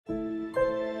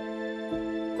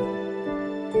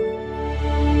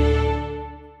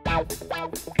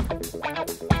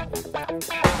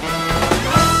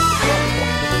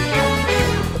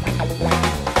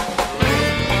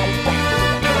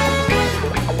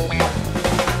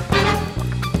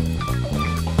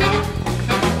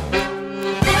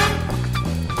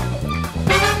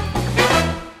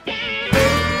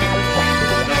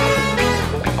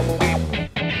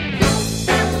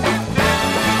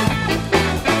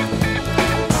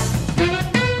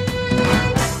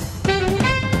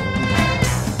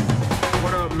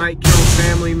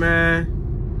KnightKennelFamily,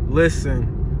 man.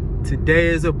 Listen, today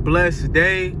is a blessed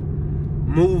day.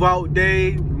 Move out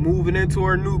day. Moving into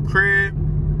our new crib.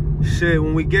 Shit,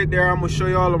 when we get there, I'm gonna show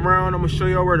y'all around. I'm gonna show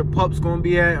y'all where the pup's gonna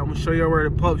be at. I'm gonna show y'all where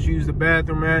the pups use the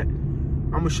bathroom at. I'm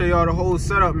gonna show y'all the whole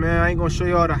setup, man. I ain't gonna show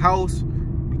y'all the house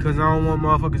because I don't want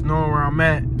motherfuckers knowing where I'm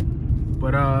at.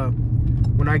 But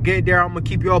when I get there, I'm gonna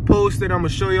keep y'all posted. I'm gonna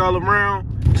show y'all around.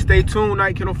 Stay tuned,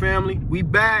 KnightKennelFamily. We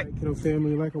back.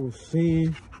 KnightKennelFamily, like I was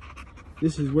saying,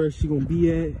 this is where she gonna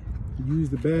be at. Use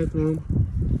the bathroom.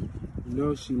 You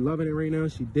know, she loving it right now.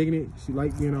 She digging it. She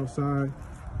like being outside.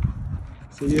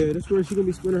 So yeah, that's where she gonna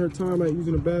be spending her time at,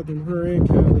 using the bathroom. Her and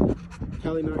Callie.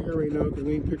 Callie not here right now because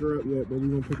we ain't pick her up yet, but we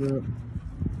gonna pick her up.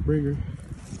 Bring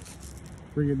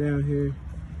her down here.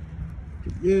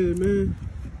 But yeah, man.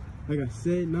 Like I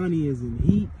said, Nani is in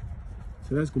heat,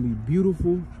 so that's gonna be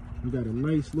beautiful. We got a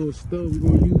nice little stove we're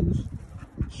gonna use.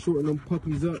 Shorten them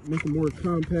puppies up, make them more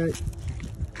compact.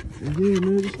 And yeah,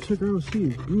 man, just check her out. She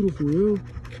is beautiful, yo.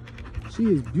 She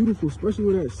is beautiful, especially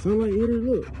when that sunlight hit her.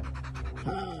 Look.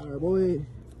 Ah, boy.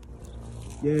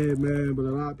 Yeah, man, but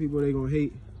a lot of people, they gonna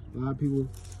hate. A lot of people,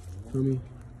 feel me?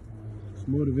 It's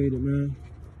motivated, man.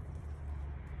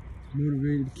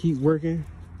 Motivated to keep working.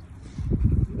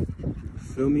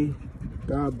 Feel me?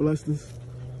 God blessed us.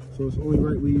 So it's only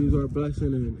right we use our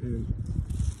blessing and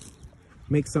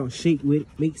make something shake with it.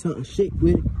 Make something shake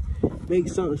with it. Make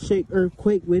something shake,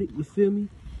 earthquake with it. You feel me?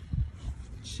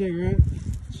 Check her out.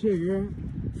 Check her out.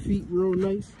 Feet real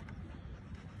nice.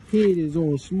 Head is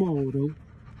on small though.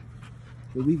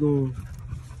 But we gonna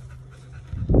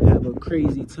have a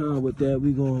crazy time with that.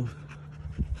 We gonna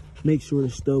make sure the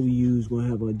stuff we use gonna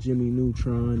have a Jimmy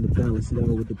Neutron to balance it out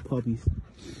with the puppies.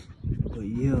 But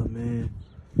yeah, man.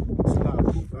 There's a lot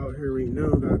of poop out here right now.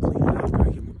 Gotta clean it up.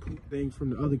 Gotta get my poop things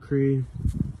from the other crib.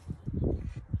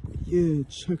 Yeah,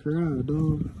 check her out,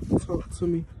 dog. Talk to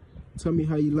me. Tell me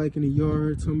how you liking the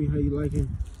yard. Tell me how you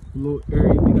liking the little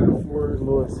area we got for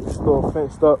her. It's still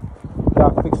fenced up.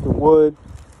 Gotta fix the wood.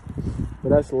 But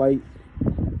that's light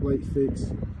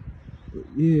fix. But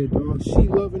yeah, dog. She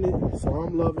loving it. So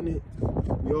I'm loving it.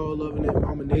 Y'all loving it.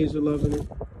 Mama Nasia loving it.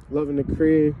 Loving the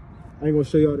crib. I ain't gonna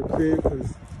show y'all the crib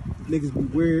because niggas be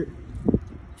weird.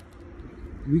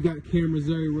 We got cameras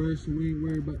everywhere, so we ain't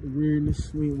worried about the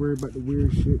weirdness. We ain't worried about the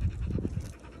weird shit.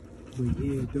 But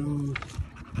yeah, dog,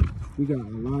 we got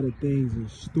a lot of things in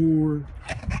store.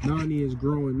 Nani is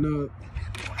growing up.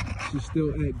 She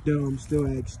still act dumb, still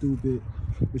act stupid.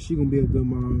 But she gonna be a good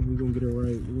mom. We gonna get her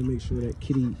right. We gonna make sure that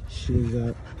kitty shit is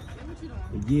out.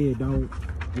 But yeah, dog.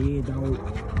 Yeah, dog.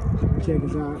 Check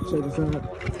us out. Check us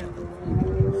out.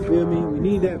 Feel me? We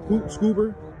need that poop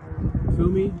scooper. Feel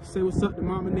me? Say what's up to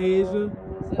Mama Nasia.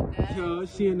 What's up,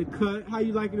 guys? She in the cut. How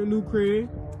you liking the new crib?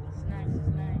 It's nice,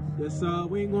 it's nice. Yes,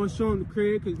 we ain't gonna show them the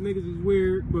crib because niggas is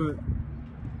weird, but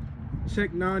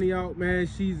check Nani out, man.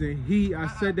 She's in heat. I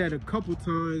said that a couple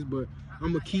times, but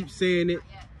I'm gonna keep saying it.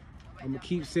 I'm gonna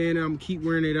keep saying it. I'm gonna keep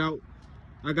wearing it out.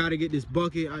 I gotta get this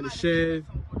bucket out of the shed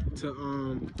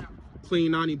to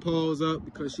clean Nani paws up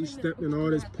because she stepped in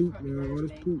all this poop, man. All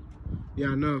this poop. Yeah,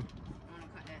 I know.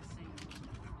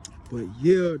 But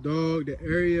yeah, dog, the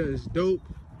area is dope.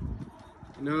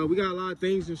 Now we got a lot of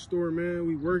things in store, man.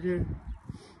 We working.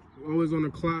 We're always on the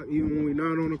clock, even when we're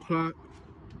not on the clock.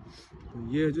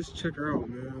 But yeah, just check her out,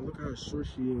 man. Look how short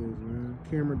she is, man.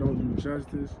 Camera don't do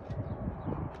justice.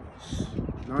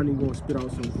 Nani gonna spit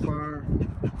out some fire.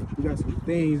 We got some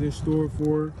things in store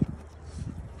for her.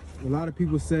 A lot of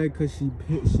people said because she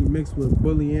mixed with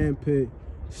Bully and Pit,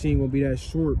 she ain't gonna be that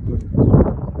short, but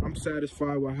I'm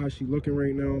satisfied with how she looking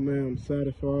right now, man. I'm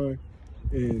satisfied.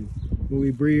 And when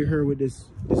we breed her with this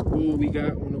bull we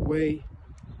got on the way,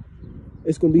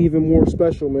 it's gonna be even more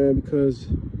special, man, because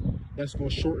that's gonna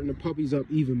shorten the puppies up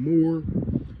even more.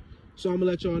 So I'm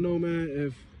gonna let y'all know, man,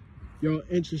 if y'all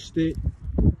interested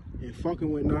in fucking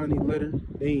with Nani litter.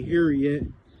 They ain't here yet,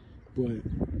 but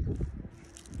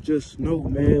just know,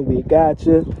 man, we got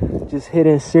you. Just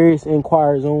hitting serious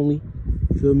inquiries only.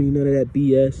 Feel me? None of that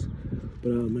BS. But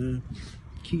man,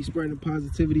 keep spreading the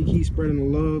positivity, keep spreading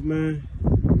the love, man.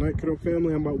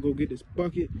 KnightKennelFamily, I'm about to go get this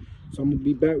bucket, so I'm gonna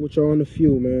be back with y'all in a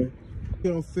few, man.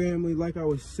 KnightKennelFamily, like I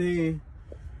was saying,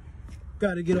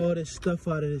 Gotta get all this stuff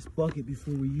out of this bucket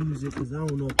before we use it, because I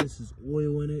don't know if this is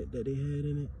oil in it that they had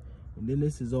in it. And then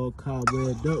this is all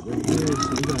cobwebbed up right here, so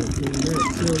we gotta clean that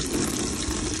too.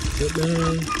 But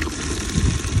man,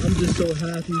 I'm just so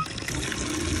happy.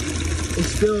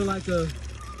 It's still like the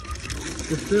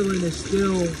feeling is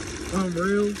still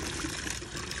unreal.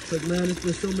 But man, it's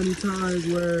been so many times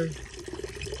where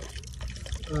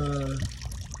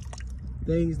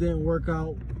things didn't work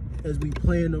out as we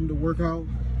planned them to work out.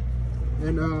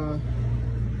 And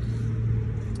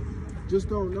just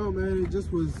don't know, man. It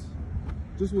just was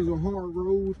a hard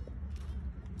road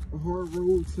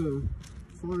to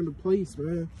find a place,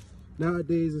 man.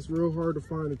 Nowadays it's real hard to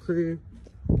find a crib,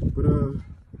 but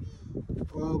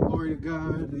all glory to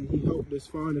God that He helped us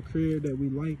find a crib that we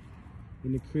like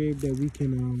and the crib that we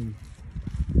can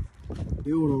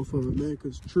build off of, man.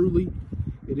 Because truly,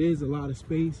 it is a lot of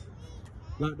space,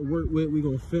 a lot to work with. We're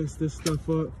gonna fence this stuff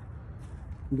up.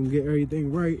 We're gonna get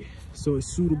everything right so it's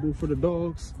suitable for the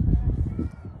dogs.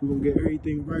 We're gonna get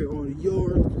everything right on the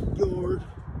yard.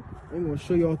 I ain't gonna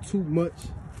show y'all too much.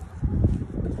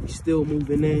 We still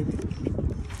moving in.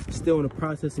 Still in the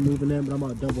process of moving in, but I'm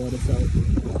gonna dump all this out.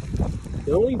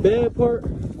 The only bad part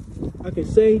I can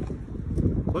say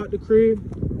about the crib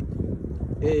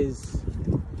is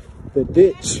the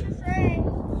ditch.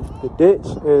 The ditch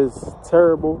is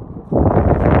terrible.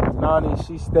 Nani,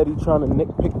 she's steady trying to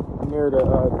nitpick near the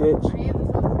ditch,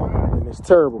 and it's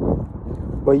terrible.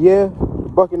 But yeah, the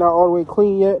bucket not all the way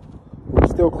clean yet. We're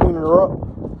still cleaning her up.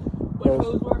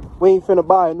 We ain't finna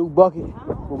buy a new bucket,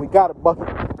 but we got a bucket.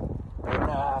 And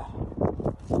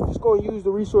we're just gonna use the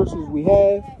resources we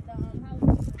have.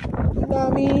 You know what I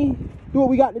mean? Do what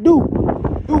we got to do.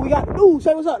 Do what we got to do.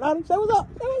 Say what's up, Nani. Say what's up.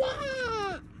 Say what's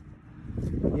up.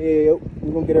 Yeah,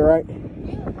 we're gonna get it right.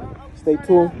 Stay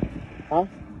tuned. Huh?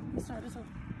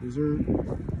 Reserve.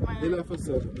 They left us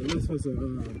a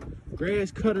grass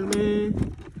cutter,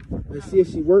 man. Let's see if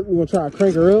she work. We're gonna try to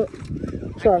crank her up.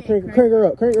 Try to crank her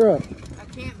up. I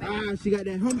can't, man. She got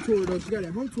that home tour though. So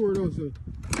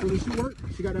when she work,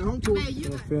 she got that home tour.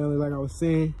 Family, like I was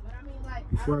saying,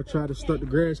 before I try to start the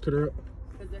grass cutter up.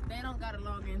 Because if they don't gotta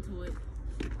log into it.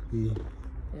 Yeah,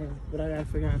 but I gotta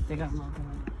figure out if they got logged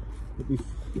in.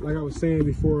 Like I was saying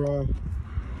before,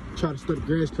 try to start the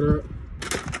grass cutter up.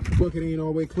 Bucket ain't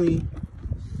all the way clean,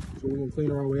 so we're gonna clean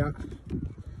her all the way out.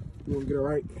 We're gonna get her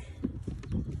right,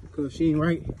 cause if she ain't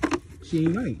right, she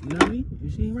ain't right. You know what I mean?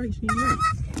 If she ain't right, she ain't right.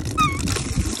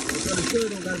 What I said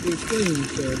don't gotta be explained,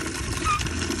 so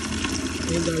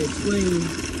ain't gotta explain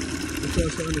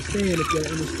because to understand. If you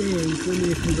understand, you feel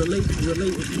me? If you relate, you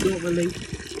relate. If you don't relate,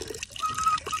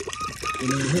 and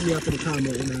hit me up in the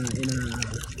comment and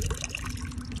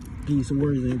give you some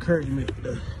words of encouragement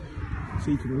so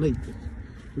you can relate.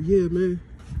 But yeah, man,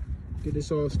 get this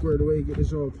all squared away, get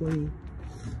this all clean.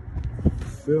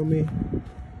 Feel me?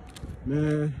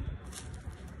 Man,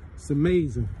 it's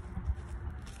amazing.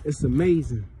 It's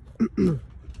amazing. A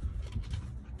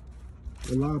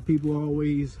lot of people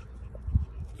always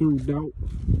threw doubt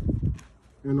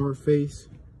in our face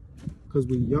because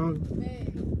we're young.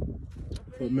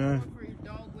 But man,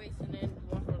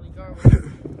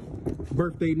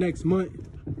 birthday next month.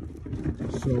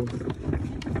 So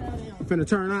finna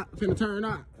turn out, finna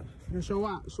show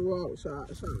out.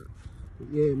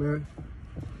 Yeah, man.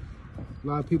 A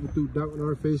lot of people threw doubt in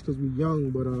our face because we young,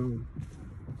 but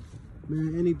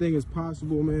man, anything is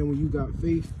possible, man, when you got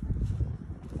faith.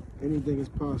 Anything is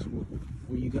possible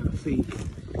when you got faith.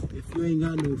 If you ain't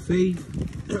got no faith,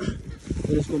 then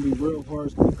it's gonna be real hard,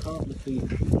 it's gonna be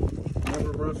complicated.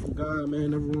 Never run from God, man,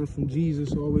 never run from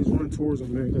Jesus, always run towards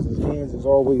him, man, because his hands is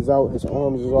always out, his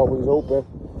arms is always open.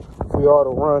 We ought to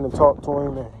run and talk to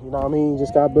him, and, you know what I mean?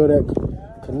 Just gotta build that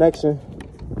connection.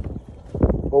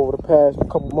 Over the past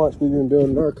couple months, we've been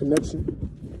building our connection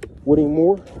with him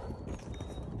more.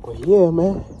 But yeah,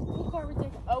 man.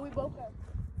 Oh, we both got.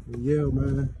 Yeah,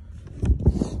 man.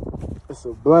 It's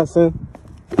a blessing.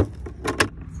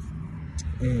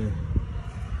 And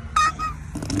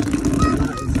a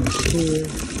lot is in store.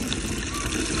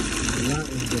 A lot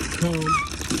is to come.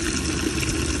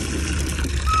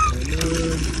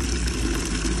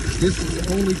 This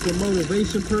is only for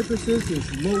motivation purposes. It's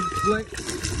low flex.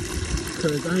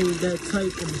 Because I ain't that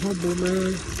type of humble,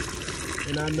 man.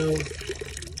 And I know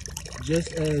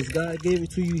just as God gave it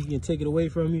to you, he can take it away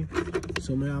from you.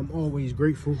 So, man, I'm always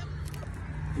grateful.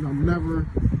 And I'm never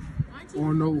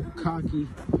on no cocky.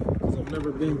 Because I've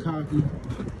never been cocky.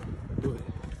 But,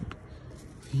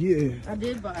 yeah. I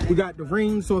did buy it. We got the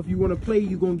ring, so if you want to play,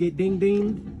 you're going to get ding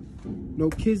ding. No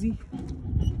kizzy.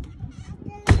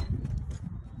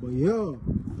 But, yo,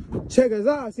 check us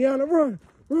out. See on the run.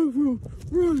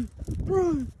 Run.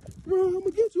 Run. Run. I'm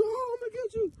gonna get you. Oh, I'm gonna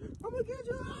get you. I'm gonna get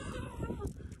you.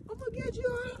 I'm gonna get you.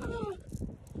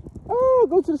 Oh,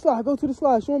 go to the slide. Go to the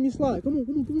slide. Show me your slide. Come on,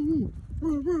 come on, come on, come on.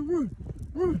 Run, run, run,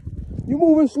 run. You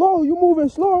moving slow. You moving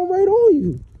slow. I'm right on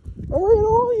you. I'm right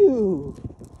on you.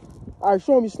 All right,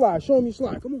 show me slide. Show me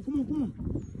slide. Come on, come on, come on.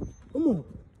 Come on.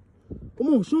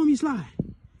 Come on, show me slide.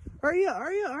 Hurry up,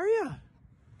 hurry up, hurry up.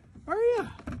 Hurry up.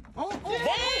 Oh, oh,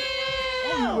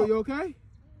 oh. Oh, you okay?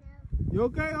 You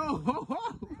okay? Oh, oh,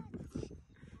 oh.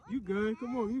 You good?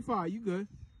 Come on, you fine. You good?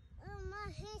 My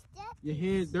hand's dirty. Your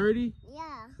hands dirty?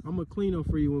 Yeah. I'm going to clean them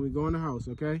for you when we go in the house,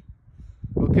 okay?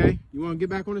 Okay? You want to get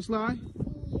back on the slide?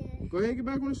 Yeah. Go ahead and get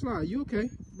back on the slide. You okay?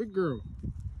 Big girl.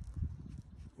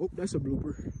 Oh, that's a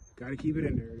blooper. Got to keep it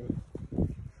in there, though.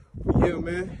 But yeah,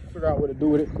 man. Figure out what to do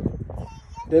with it.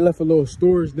 They left a little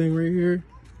storage thing right here.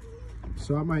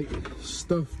 So I might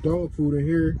stuff dog food in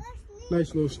here.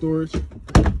 Nice little storage.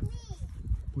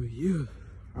 But yeah.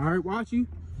 All right, watch you.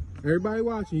 Everybody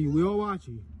watching you. We all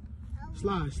watching you.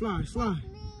 Slide, slide, slide.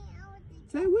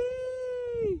 Say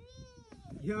wee.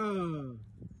 Yeah.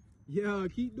 Yeah,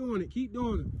 keep doing it. Keep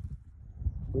doing it.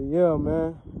 But yeah,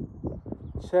 man.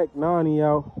 Check Nani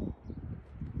out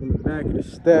in the back of the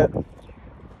step.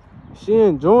 She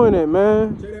enjoying it,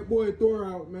 man. Check that boy Thor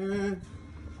out, man.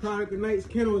 Product of Knight's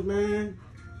Kennels, man.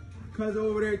 Cuz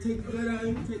over there taking good of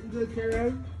him, taking good care of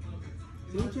him.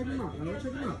 So check him out, man.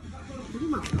 Check him out. Check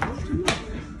him out, man. Check him out.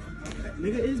 That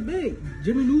nigga is big.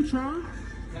 Jimmy Neutron.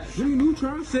 Jimmy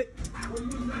Neutron. Sit.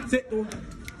 Sit, Thor.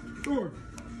 Thor.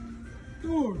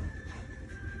 Thor.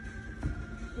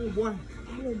 Oh, boy.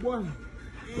 Oh, boy.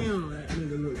 Damn, that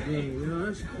nigga look good, yo.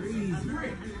 That's crazy.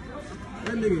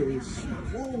 That nigga is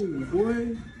swole,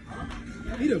 boy.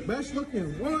 He the best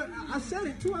looking one. I said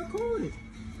it too. I called it.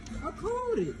 I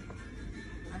called it.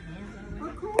 I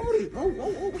called it. Oh,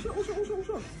 oh, oh. What's up? What's up? What's up? What's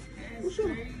up? What's up?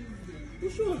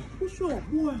 What's up? What's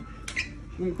up, boy?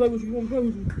 Want to play with you? Want to play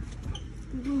with you?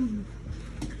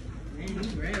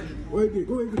 Go ahead, get it.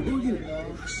 Go ahead, get it. Go ahead, get it.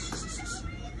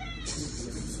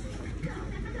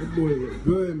 That boy look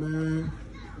good, man.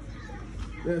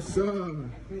 Yes, sir.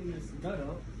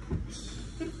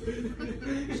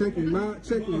 Check him out.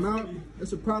 Check him out.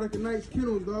 That's a product of Knight's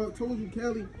Kennels, dog. Told you,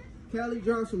 Cali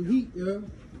dropped some heat, yeah.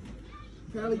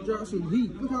 Cali dropped some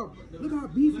heat. Look how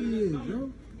beefy he is,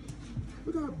 yo.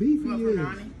 Look how beefy he is.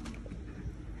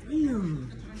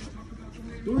 Damn.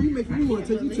 Dude, you making me want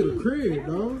to take you to the crib,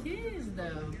 dog.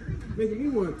 Making me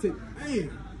want to take. Damn.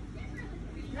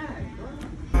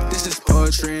 This is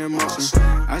poetry in motion.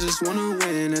 I just wanna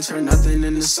win and turn nothing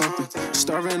into something.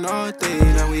 Starving all day,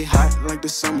 now we hot like the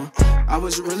summer. I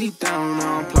was really down,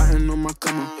 now I'm plotting on my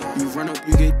come up. You run up,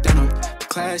 you get down up.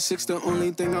 Class 6, the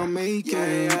only thing I'm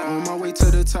making. On my way to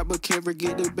the top, but can't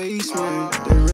forget the basement.